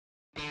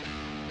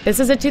This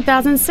is a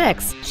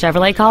 2006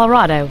 Chevrolet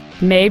Colorado,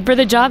 made for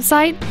the job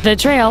site, the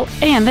trail,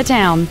 and the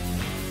town.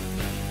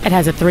 It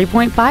has a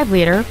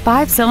 3.5-liter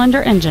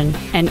 5-cylinder engine,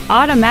 an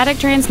automatic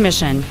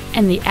transmission,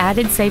 and the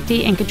added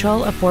safety and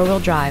control of 4-wheel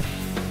drive.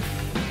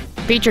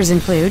 Features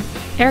include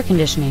air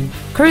conditioning,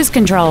 cruise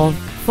control,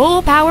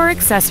 full power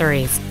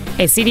accessories,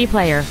 a CD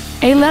player,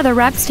 a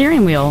leather-wrapped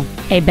steering wheel,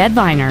 a bed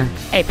liner,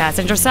 a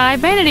passenger side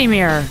vanity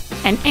mirror,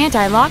 an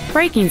anti-lock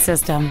braking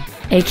system,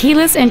 a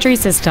keyless entry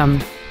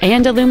system,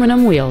 and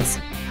aluminum wheels.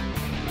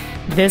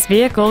 This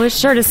vehicle is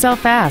sure to sell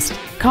fast.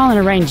 Call and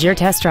arrange your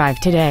test drive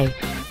today.